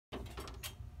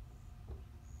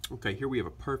Okay, here we have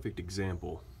a perfect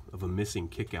example of a missing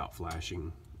kickout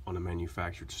flashing on a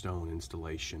manufactured stone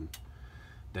installation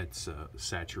that's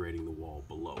saturating the wall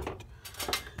below it.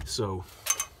 So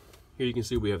here you can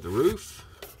see we have the roof,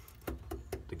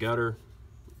 the gutter,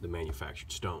 the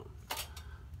manufactured stone.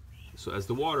 So as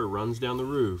the water runs down the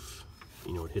roof,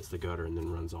 you know, it hits the gutter and then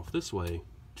runs off this way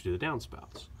to the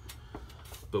downspouts.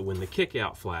 But when the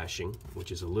kickout flashing,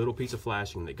 which is a little piece of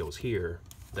flashing that goes here,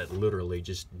 that literally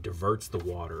just diverts the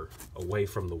water away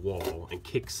from the wall and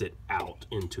kicks it out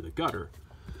into the gutter.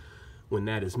 When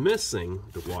that is missing,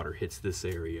 the water hits this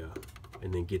area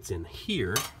and then gets in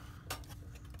here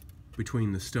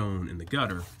between the stone and the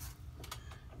gutter.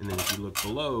 And then if you look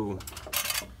below,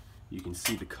 you can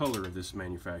see the color of this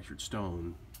manufactured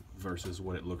stone versus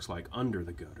what it looks like under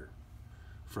the gutter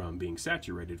from being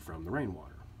saturated from the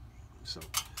rainwater. So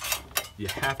you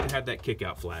have to have that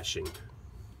kickout flashing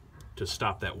to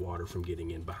stop that water from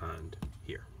getting in behind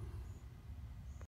here.